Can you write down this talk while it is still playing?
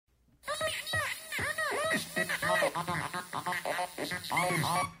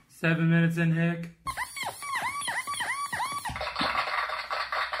7 minutes in, Hick.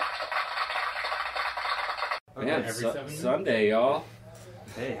 Man, every 7 minutes? Sunday, y'all.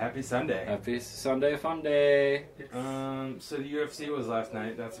 Hey, happy Sunday. Happy Sunday fun day. So the UFC was last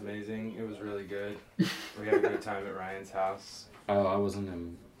night. That's amazing. It was really good. We had a good time at Ryan's house. Oh, I wasn't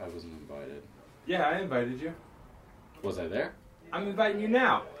invited. Yeah, I invited you. Was I there? I'm inviting you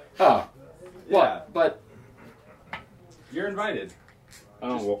now. Oh. Yeah. What? But You're invited. I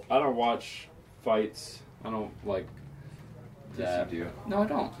don't watch fights. I don't like that. Yes, you do. No, I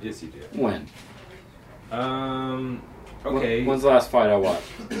don't. Yes, you do. When? Okay. When's the last fight I watched?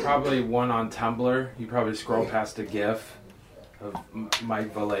 Probably one on Tumblr. You probably scroll past a GIF of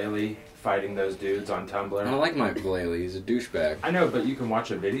Mike Vallely fighting those dudes on Tumblr. I don't like Mike Vallely. He's a douchebag. I know, but you can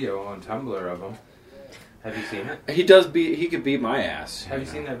watch a video on Tumblr of him. Have you seen it? He could beat my ass. Have you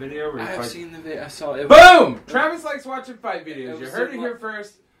seen that video? Where he I've fights? seen the video. I saw it. Boom! Travis likes watching fight videos. You heard it here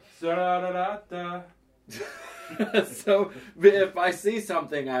first. Da-da-da-da-da. So if I see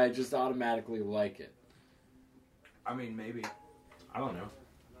something, I just automatically like it. I mean, maybe. I don't know.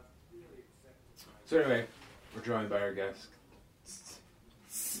 So anyway, we're joined by our guests,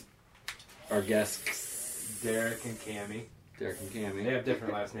 Our guests, Derek and Cammy. Derek and They Cammy. have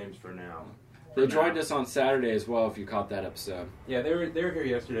different last names for now. They joined us on Saturday as well, if you caught that episode. Yeah, they were here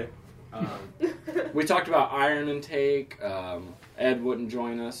yesterday. We talked about iron intake. Ed wouldn't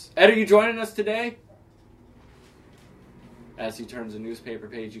join us. Ed, are you joining us today? As he turns a newspaper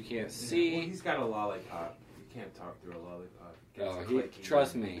page you can't see. Well, he's got a lollipop. You can't talk through a lollipop. It gets clicky.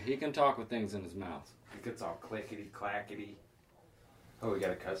 Trust me, he can talk with things in his mouth. It gets all clickety clackety. Oh, we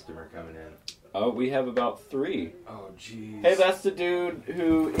got a customer coming in. Oh, we have about 3. Oh, jeez. Hey, that's the dude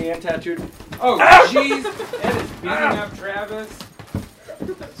who Ian tattooed. Oh, jeez. Ed is beating up Travis.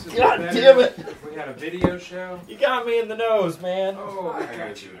 God damn it! We had a video show. You got me in the nose, man. Oh, I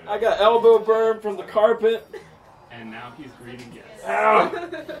got you. I got elbow burn from the carpet. And now he's greeting guests. Ow!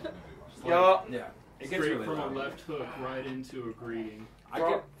 Y'all, Yeah. It gets Straight really from loud. a left hook right into a greeting.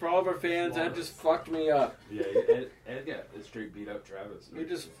 for all of our fans, Ed just fucked me up. Yeah, Ed got straight beat up Travis. He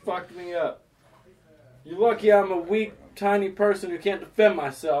just fucked me up. You're lucky I'm a weak, tiny person who can't defend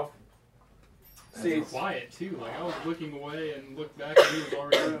myself. See, He's quiet too. Like I was looking away and looked back and he was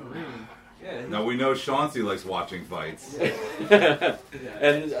already in the room. Yeah. Now we know Chauncey likes watching fights.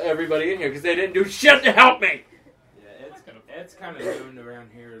 and everybody in here, because they didn't do shit to help me. Yeah, Ed's kind of known around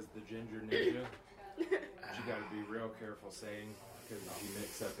here as the Ginger Ninja. But you got to be real careful saying, because if you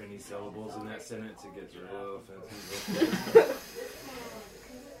mix up any syllables in that sentence, it gets real offensive.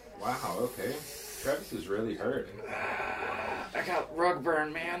 Wow. Okay. Travis is really hurt. I got rug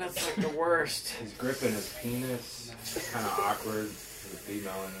burn, man. That's like the worst. He's gripping his penis. It's kind of awkward for the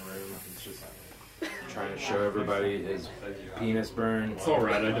female in the room. He's just trying to show everybody his penis burn. It's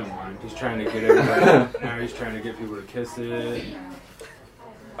alright, I don't mind. He's trying to get everybody. Now he's trying to get people to kiss it.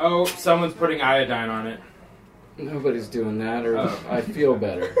 Oh, someone's putting iodine on it. Nobody's doing that, or Oh. I feel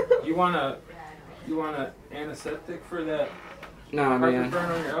better. You want a anesthetic for that Nah, carpet man.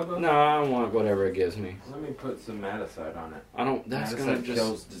 burn on your elbow? No, I don't want whatever it gives me. Let me put some Maticide on it. I don't. That's gonna Maticide just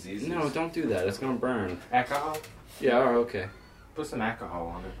kills diseases. No, don't do that. It's gonna burn. Alcohol? Yeah. Okay. Put some alcohol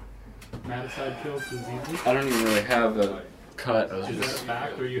on it. Maticide kills diseases. I don't even really have a cut. I was Is just. that a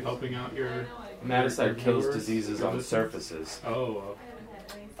fact? Or are you helping out your Maticide kills viewers? diseases on surfaces. Oh,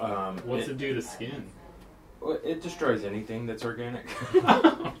 what's it do to skin? It destroys anything that's organic.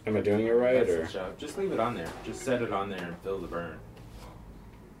 Am I doing it right, That's or? the job. Just leave it on there. Just set it on there and feel the burn.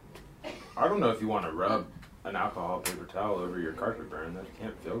 I don't know if you want to rub an alcohol paper towel over your carpet burn. That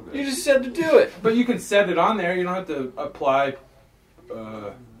can't feel good. You just said to do it. But you can set it on there. You don't have to apply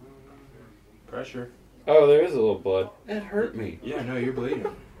pressure. Oh, there is a little blood. It hurt me. Yeah, no, you're bleeding.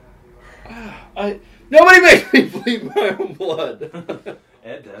 Nobody makes me bleed my own blood.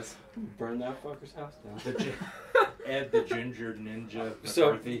 Ed does. Burn that fucker's house down. Ed, the Ginger Ninja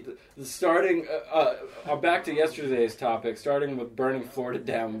So, McCarthy. starting, back to yesterday's topic, starting with burning Florida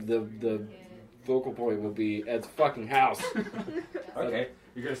down, the focal point will be Ed's fucking house. Okay,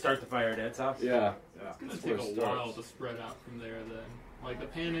 you're going to start the fire at Ed's house? Yeah. It's gonna That's take where it a while starts. to spread out from there. Then, like the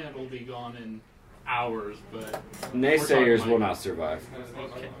panhandle will be gone in hours, but Naysayers will not survive.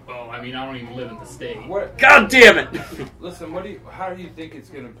 okay. Well, I mean, I don't even live in the state. What? God damn it! Listen, how do you think it's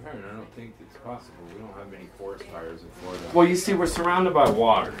going to burn? I don't think it's possible. We don't have many forest fires in Florida. Well, you see, we're surrounded by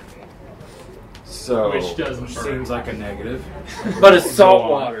water. So, Which doesn't burn. Seems like a negative. but it's salt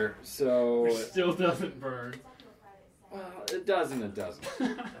water, so Which still doesn't burn. well, it does and it doesn't.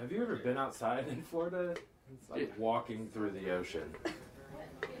 Have you ever been outside in Florida? It's like walking through the ocean.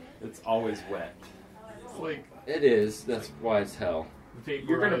 It's always wet. It's like It is. That's why it's hell.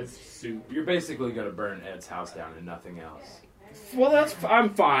 vaporized soup. You're basically gonna burn Ed's house down and nothing else. Well,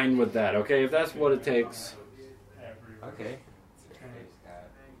 I'm fine with that. Okay, if that's what it takes. Okay.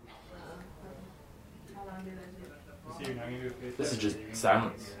 This is just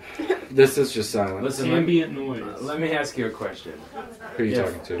silence. This is just silent. Listen, Ambient noise. let me ask you a question. Who are you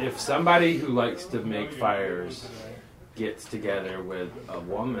talking to? If somebody who likes to make fires gets together with a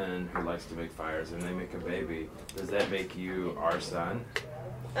woman who likes to make fires and they make a baby, does that make you our son?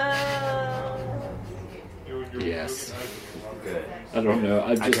 Yes. Good. I don't know.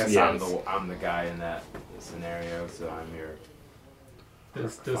 I guess yes. I'm the guy in that scenario, so I'm your.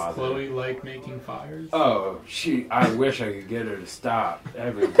 Does Father. Chloe like making fires? Oh, I wish I could get her to stop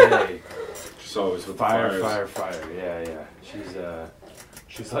every day. She's always with Fire. Yeah.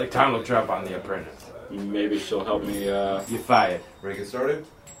 She's like Donald Trump on The Apprentice. Maybe she'll help me You fired. Ready to get started?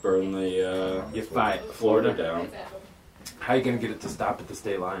 burn the You fired. Florida down. How you gonna get it to stop at the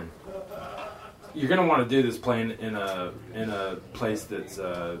state line? You're gonna want to do this playing in a place that's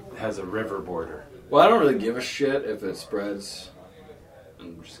has a river border. Well, I don't really give a shit if it spreads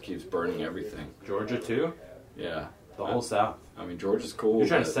and just keeps burning everything. Georgia too? Yeah. The whole South. I mean, Georgia's cool. You're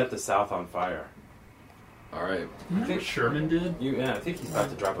trying to but- set the South on fire. All right. I think Sherman did. I think he's about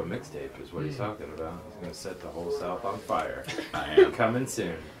to drop a mixtape is what he's talking about. He's gonna set the whole South on fire. I am. Coming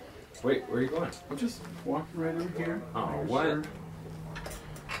soon. Wait, where are you going? I'm just walking right over here. Oh, what?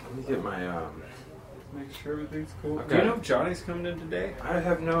 Let me get my Make sure everything's cool. Okay. Do you know if Johnny's coming in today? I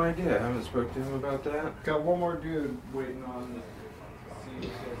have no idea. I haven't spoke to him about that. Got one more dude waiting on.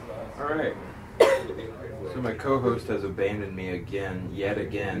 All right. So my co-host has abandoned me again, yet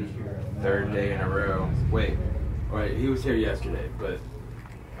again, third day in a row. Wait, he was here yesterday, but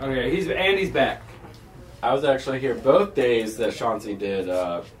okay, he's back. I was actually here both days that Chauncey did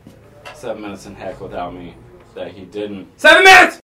 7 minutes in heck without me. That he didn't. 7 minutes.